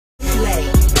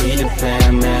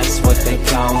fam, that's what they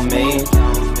call me.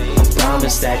 I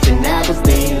promise that you'll never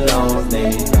be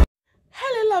lonely.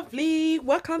 Hello lovely,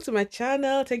 welcome to my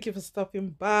channel. Thank you for stopping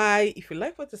by. If you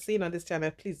like what you're seeing on this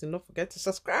channel, please do not forget to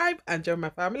subscribe and join my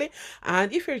family.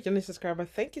 And if you're a genuine subscriber,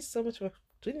 thank you so much for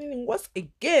tuning in once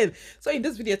again. So in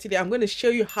this video today, I'm going to show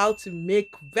you how to make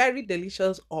very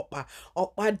delicious okpa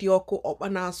Di Oku,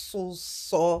 okpa na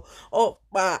so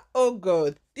okpa. Oh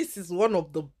god, this is one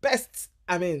of the best,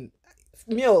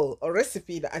 meal or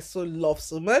recipe that I so love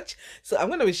so much. So I'm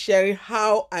going to be sharing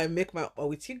how I make my okpa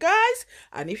with you guys,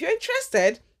 and if you're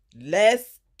interested,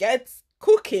 let's get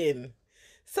cooking.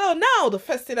 So now the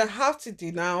first thing I have to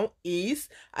do now is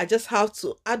I just have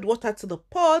to add water to the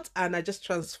pot, and I just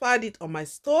transferred it on my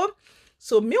stove.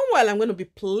 So meanwhile, I'm going to be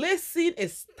placing a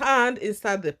stand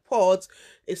inside the pot,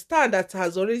 a stand that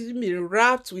has already been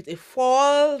wrapped with a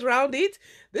foil around it.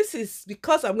 This is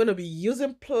because I'm going to be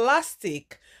using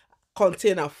plastic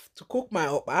container to cook my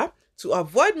okpa to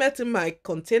avoid melting my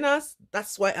containers.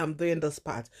 That's why I'm doing this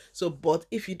part. So but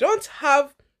if you don't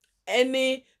have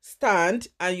any stand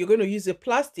and you're going to use a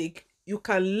plastic, you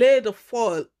can lay the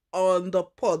foil on the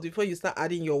pot before you start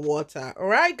adding your water. All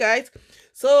right guys,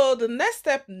 so the next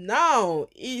step now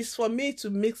is for me to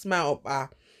mix my okpa.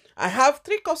 I have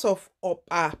 3 cups of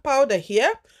okpa powder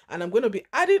here, and I'm going to be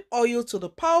adding oil to the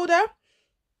powder.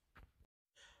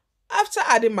 After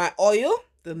adding my oil,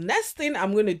 the next thing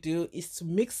I'm going to do is to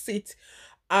mix it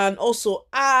and also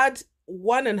add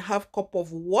 1.5 cup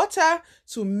of water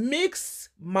to mix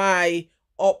my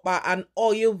okpa and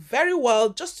oil very well,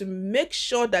 just to make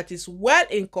sure that it's well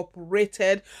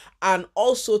incorporated and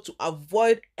also to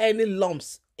avoid any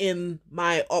lumps in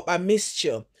my okpa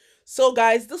mixture. So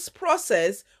guys, this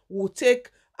process will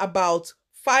take about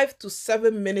 5 to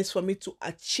 7 minutes for me to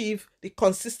achieve the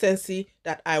consistency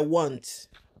that I want.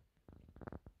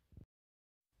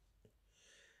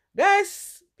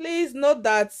 Guys, please note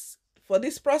that for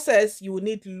this process, you will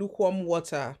need lukewarm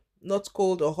water, not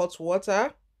cold or hot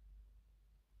water.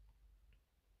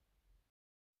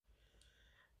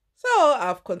 So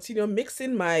I've continued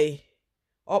mixing my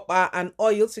okpa and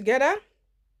oil together.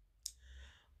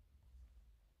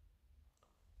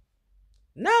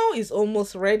 Now it's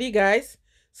almost ready, guys.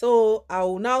 So I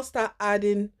will now start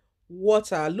adding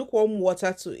water, lukewarm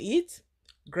water to it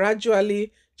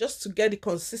gradually, just to get the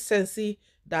consistency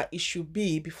that it should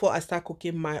be before I start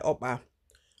cooking my okpa.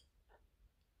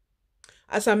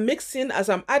 As I'm mixing, as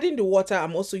I'm adding the water,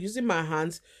 I'm also using my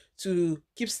hands to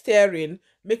keep stirring,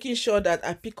 making sure that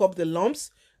I pick up the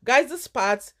lumps. Guys, this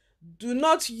part, do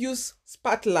not use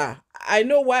spatula. I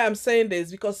know why I'm saying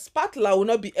this, because spatula will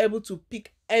not be able to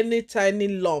pick any tiny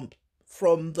lump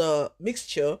from the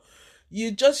mixture.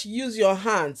 You just use your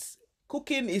hands.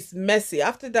 Cooking is messy.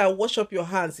 After that, wash up your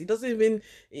hands. It doesn't even,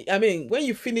 when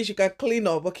you finish, you can clean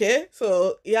up, okay?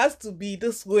 So it has to be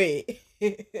this way.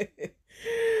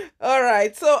 All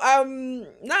right, so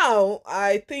now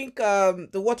I think the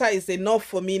water is enough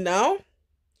for me now.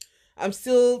 I'm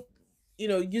still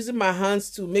using my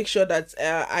hands to make sure that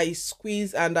I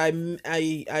squeeze and I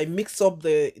mix up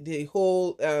the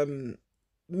whole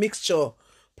mixture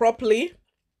properly.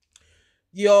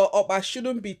 Your okpa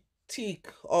shouldn't be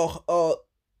thick or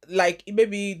like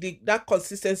maybe that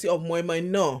consistency of moi moi.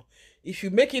 No, if you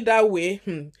make it that way,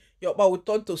 your okpa will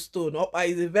turn to stone. Okpa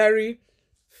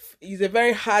is a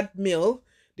very hard meal.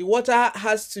 The water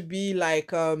has to be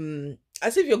like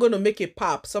as if you're going to make a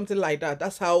pap, something like that.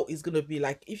 That's how it's going to be.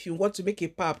 Like if you want to make a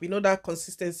pap, that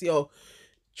consistency of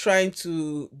trying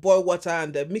to boil water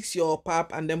and then mix your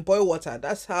pap and then boil water.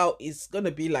 That's how it's going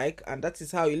to be like, and that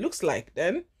is how it looks like.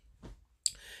 Then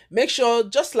make sure,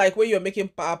 just like when you're making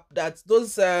pap, that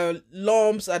those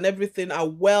lumps and everything are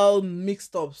well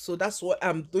mixed up. So that's what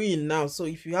I'm doing now. So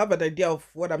if you have an idea of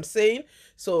what I'm saying,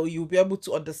 so you'll be able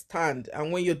to understand.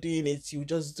 And when you're doing it, you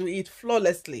just do it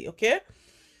flawlessly, okay?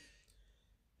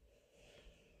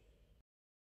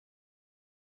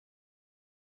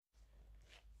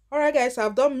 All right guys,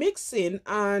 I've done mixing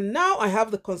and now I have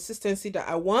the consistency that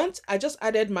I want. I just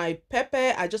added my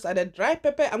pepper. I just added dry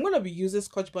pepper. I'm going to be using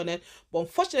Scotch bonnet, but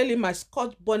unfortunately my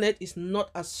Scotch bonnet is not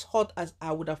as hot as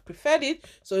I would have preferred it.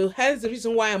 So hence the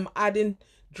reason why I'm adding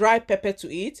dry pepper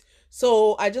to it.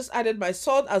 So I just added my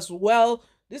salt as well.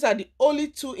 These are the only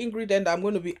 2 ingredients I'm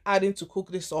going to be adding to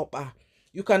cook this okpa.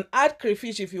 You can add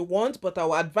crayfish if you want, but I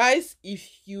would advise, if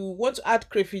you want to add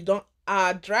crayfish, don't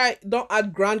add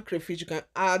ground crayfish. You can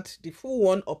add the full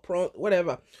one or prawn,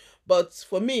 whatever. But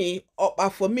for me,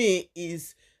 okpa for me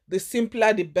is the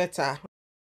simpler the better.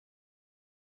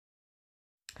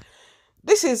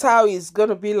 This is how it's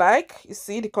gonna be like. You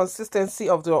see the consistency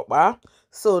of the okpa.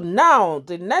 So now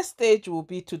the next stage will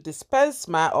be to dispense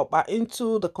my okpa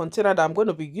into the container that I'm going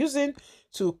to be using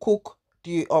to cook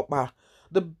the okpa.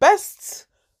 The best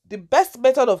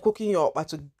method of cooking your okpa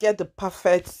to get the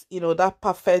perfect, that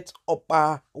perfect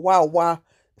okpa wow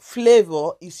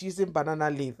flavor is using banana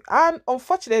leaf. And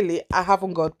unfortunately, I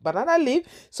haven't got banana leaf,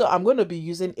 so I'm going to be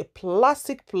using a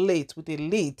plastic plate with a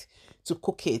lid to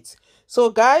cook it. So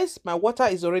guys, my water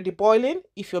is already boiling.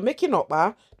 If you're making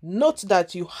okpa, note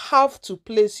that you have to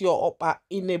place your okpa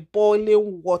in a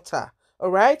boiling water. All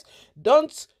right,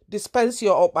 don't dispense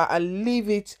your okpa and leave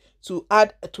it to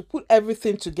put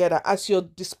everything together. As you're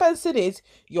dispensing it,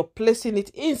 you're placing it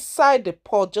inside the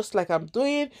pot, just like I'm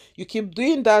doing. You keep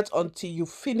doing that until you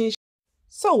finish.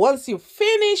 So once you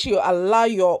finish, you allow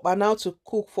your banana to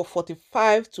cook for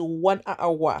 45 to 1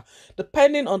 hour,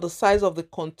 depending on the size of the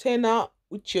container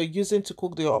which you're using to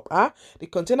cook the okpa. The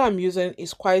container I'm using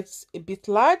is quite a bit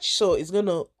large, so it's going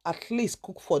to at least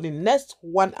cook for the next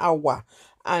 1 hour.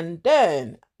 And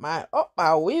then my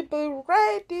okpa will be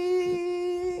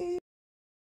ready.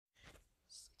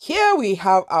 Here we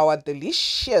have our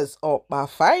delicious okpa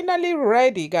finally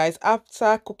ready, guys,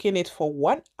 after cooking it for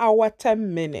 1 hour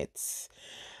 10 minutes.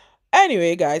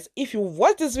 Anyway, guys, if you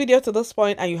watched this video to this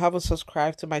point and you haven't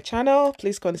subscribed to my channel,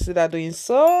 please consider doing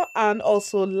so, and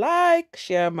also like,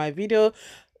 share my video.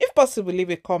 If possible, leave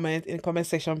a comment in the comment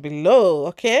section below,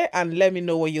 okay, and let me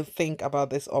know what you think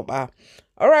about this okpa.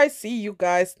 All right, see you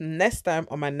guys next time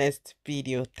on my next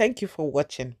video. Thank you for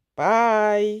watching.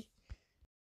 Bye.